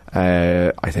it.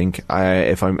 I think,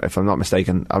 if I'm not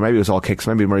mistaken, or maybe it was all kicks.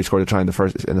 Maybe Murray scored a try in the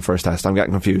first test. I'm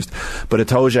getting confused. But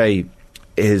Itoje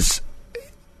is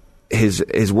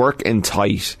his work in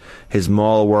tight, his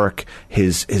maul work,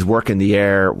 his work in the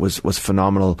air was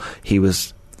phenomenal. He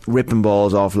was ripping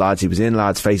balls off lads. He was in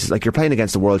lads' faces. Like, you're playing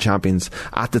against the world champions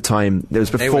at the time. It was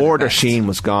before their sheen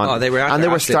was gone. Oh, they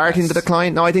were starting to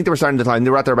decline. No, I think they were starting to decline. They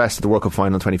were at their best at the World Cup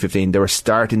final in 2015. They were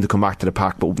starting to come back to the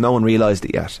pack, but no one realised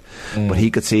it yet. But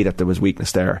he could see that there was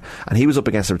weakness there, and he was up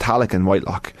against Retallick and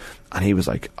Whitelock, and he was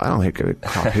like, I don't think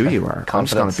who you are. I'm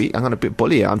going to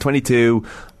bully you. I'm 22.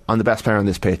 I'm the best player on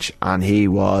this pitch. And he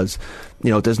was,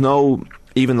 there's no,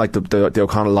 even like the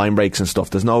O'Connell line breaks and stuff,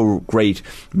 there's no great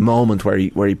moment where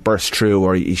he bursts through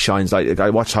or he shines. Like, I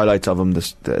watched highlights of him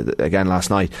again last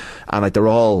night, and like, they're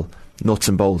all nuts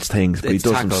and bolts things, but he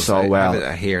does them so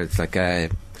well. Here it's like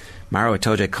Maro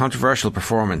Itoje, controversial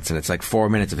performance, and it's like 4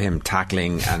 minutes of him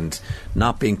tackling and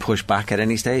not being pushed back at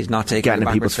any stage, not getting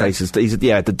in people's faces. He's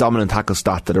the dominant tackle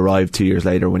stat that arrived 2 years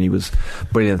later when he was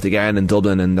brilliant again in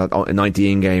Dublin in that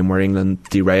 19 game where England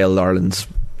derailed Ireland's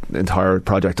entire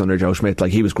project under Joe Schmidt.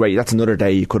 Like, he was great. That's another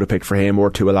day you could have picked for him,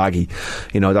 or Tuilagi.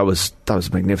 That was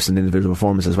a magnificent individual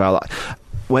performance as well.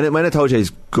 When Itoje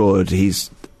is good,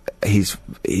 he's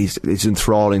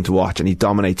enthralling to watch, and he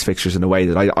dominates fixtures in a way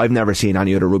that I've never seen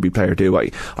any other rugby player do.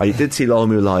 I did see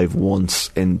Lomu live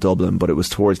once in Dublin, but it was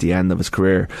towards the end of his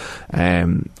career.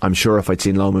 I'm sure if I'd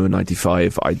seen Lomu in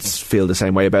 95, I'd feel the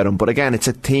same way about him. But again, it's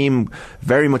a team,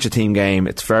 very much a team game.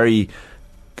 It's very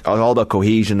all about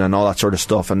cohesion and all that sort of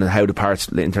stuff, and how the parts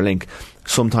interlink.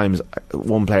 Sometimes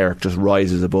one player just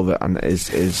rises above it and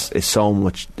is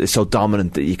so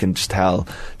dominant that you can just tell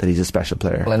that he's a special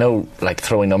player. Well, I know, like,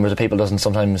 throwing numbers at people doesn't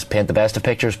sometimes paint the best of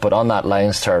pictures, but on that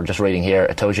Lions tour, just reading here,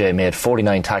 Itoje made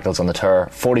 49 tackles on the tour,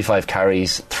 45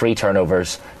 carries, 3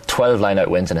 turnovers, 12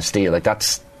 line-out wins and a steal. Like,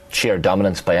 that's sheer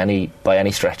dominance by any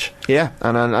stretch. Yeah,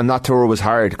 and that tour was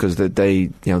hard because they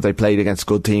played against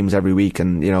good teams every week,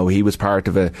 and he was part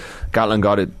of a. Gatlin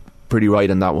got it pretty right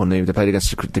in that one. They played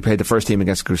the first team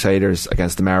against the Crusaders,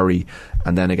 against the Maori,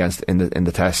 and then against in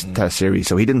the test series.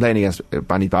 So he didn't play any against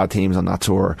any bad teams on that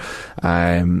tour.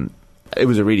 It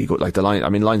was a really good, like, the Lions. I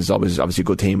mean, Lions is obviously a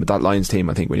good team, but that Lions team,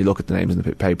 I think, when you look at the names in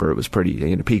the paper, it was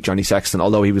pretty. Peak Johnny Sexton,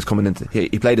 although he was coming into,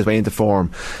 he played his way into form.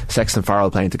 Sexton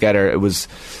Farrell playing together, it was.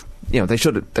 They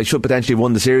should potentially have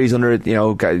won the series under it.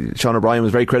 Sean O'Brien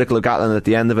was very critical of Gatlin at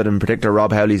the end of it, in particular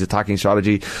Rob Howley's attacking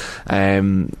strategy.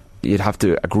 You'd have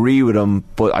to agree with him,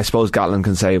 but I suppose Gatlin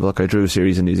can say, look, I drew a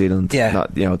series in New Zealand. Yeah.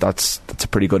 That's a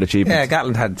pretty good achievement. Yeah,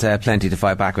 Gatlin had plenty to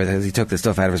fight back with. As he took the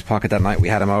stuff out of his pocket that night, we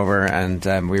had him over, and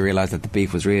we realised that the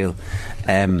beef was real.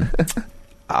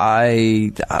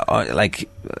 I like,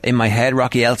 in my head,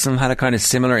 Rocky Elsom had a kind of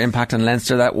similar impact on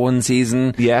Leinster that one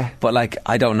season. Yeah, but like,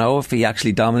 I don't know if he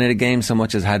actually dominated games so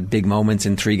much as had big moments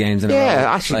in 3 games in a row.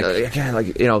 Yeah, actually,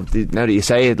 now that you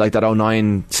say it, like that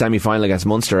 09 semi-final against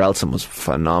Munster, Elsom was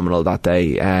phenomenal that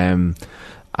day.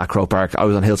 At Croke Park, I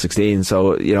was on Hill 16,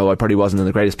 so I probably wasn't in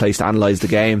the greatest place to analyse the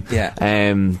game. Yeah,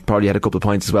 probably had a couple of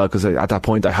points as well, because at that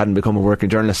point I hadn't become a working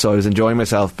journalist, so I was enjoying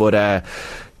myself. But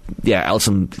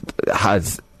Elsom had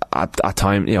at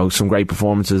time some great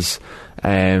performances,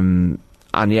 and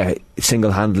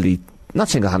not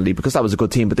single-handedly, because that was a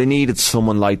good team, but they needed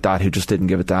someone like that who just didn't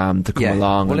give a damn to come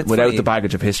along without the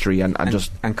baggage of history and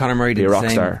Conor Murray did the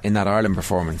same in that Ireland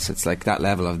performance. It's like that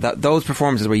level of those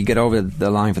performances where you get over the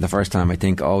line for the first time, I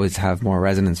think always have more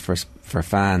resonance for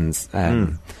fans,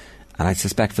 and I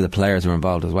suspect for the players who are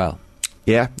involved as well.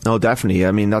 Yeah, no, definitely.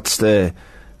 I mean, that's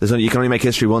you can only make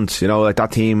history once, like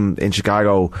that team in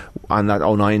Chicago and that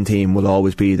 09 team will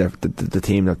always be the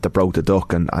team that broke the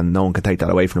duck, and no one can take that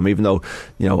away from them, even though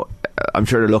I'm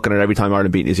sure they're looking at every time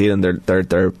Ireland beat New Zealand,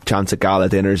 their chance at gala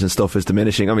dinners and stuff is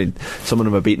diminishing. I mean, some of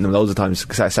them have beaten them loads of times.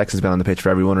 Sexton's been on the pitch for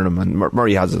every one of them, and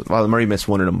Murray Murray missed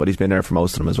one of them, but he's been there for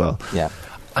most of them as well. Yeah,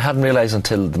 I hadn't realised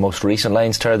until the most recent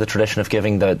Lions tour the tradition of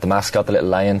giving the mascot, the little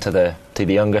lion, to the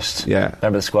youngest member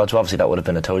of the squad. So obviously that would have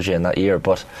been Itoje in that year,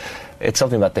 but it's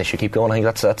something that they should keep going.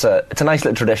 I think it's a nice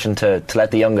little tradition to let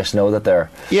the youngest know that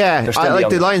they're still I like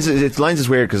the Lions. Lions is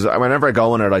weird because whenever I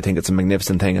go on it, I think it's a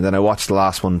magnificent thing, and then I watched the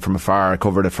last one from afar. I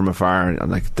covered it from afar, and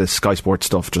like the Sky Sports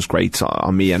stuff just grates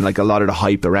on me, and like a lot of the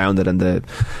hype around it and the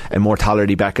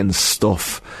immortality beckons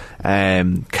stuff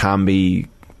can be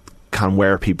can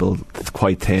wear people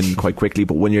quite thin quite quickly,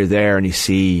 but when you're there and you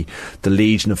see the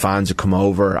legion of fans who come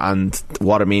over and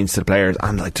what it means to the players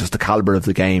and like just the calibre of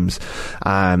the games,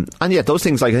 and yeah, those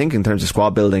things, like I think in terms of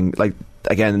squad building, like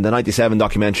again, the 97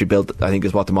 documentary built, I think,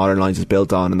 is what the Modern Lines is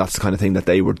built on, and that's the kind of thing that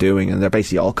they were doing, and they're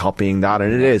basically all copying that,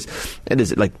 and it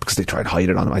is like, because they try to hide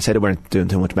it on them. I said they weren't doing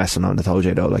too much messing on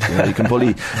Itoje though, like, you know, you can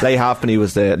bully. Lee Halfpenny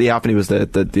was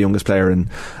the youngest player in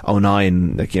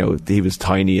 09, like, you know, he was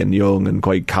tiny and young and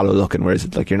quite callow looking,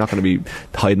 whereas like you're not going to be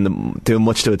hiding them, doing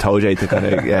much to Itoje to kind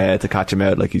of to catch him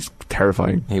out. Like, he's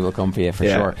terrifying. He will come for you for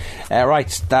sure.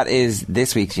 Right, that is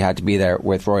this week's You Had to Be There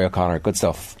with Roy O'Connor. Good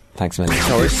stuff. Thanks a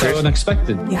million. So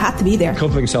unexpected. You had to be there.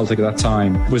 Covering Celtic at that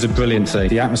time was a brilliant thing.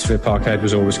 The atmosphere at Parkhead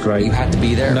was always great. You had to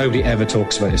be there. Nobody ever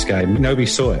talks about this game. Nobody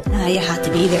saw it. You had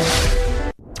to be there.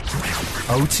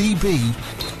 OTB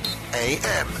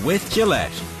AM. With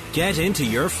Gillette. Get into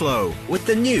your flow with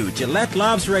the new Gillette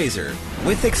Labs Razor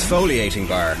with exfoliating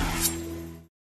bar.